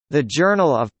The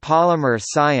Journal of Polymer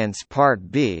Science Part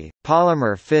B,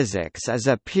 Polymer Physics is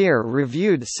a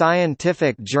peer-reviewed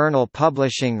scientific journal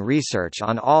publishing research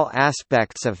on all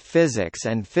aspects of physics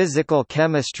and physical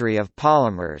chemistry of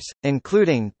polymers,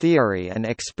 including theory and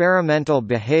experimental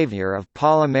behavior of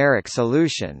polymeric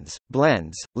solutions,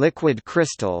 blends, liquid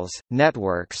crystals,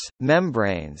 networks,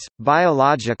 membranes,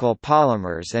 biological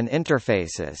polymers and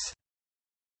interfaces.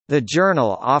 The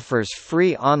journal offers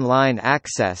free online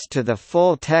access to the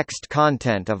full text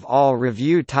content of all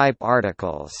review-type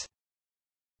articles.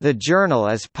 The journal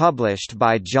is published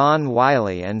by John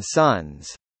Wiley &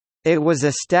 Sons. It was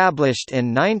established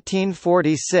in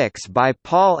 1946 by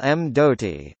Paul M.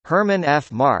 Doty, Herman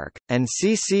F. Mark, and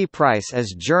C. C. Price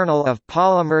as Journal of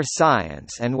Polymer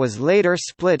Science and was later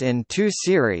split in two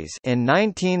series in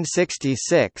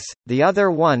 1966, the other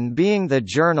one being the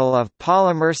Journal of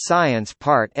Polymer Science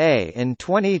Part A. In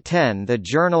 2010 the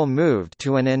journal moved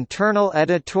to an internal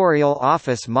editorial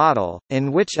office model,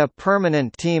 in which a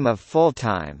permanent team of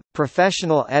full-time,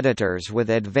 professional editors with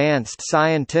advanced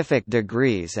scientific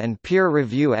degrees and peer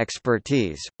review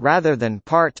expertise, rather than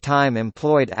part-time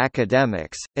employed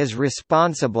academics, is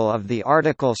responsible of the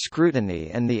article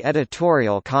scrutiny and the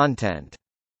editorial content.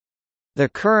 The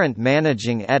current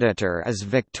managing editor is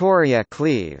Victoria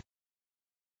Cleave.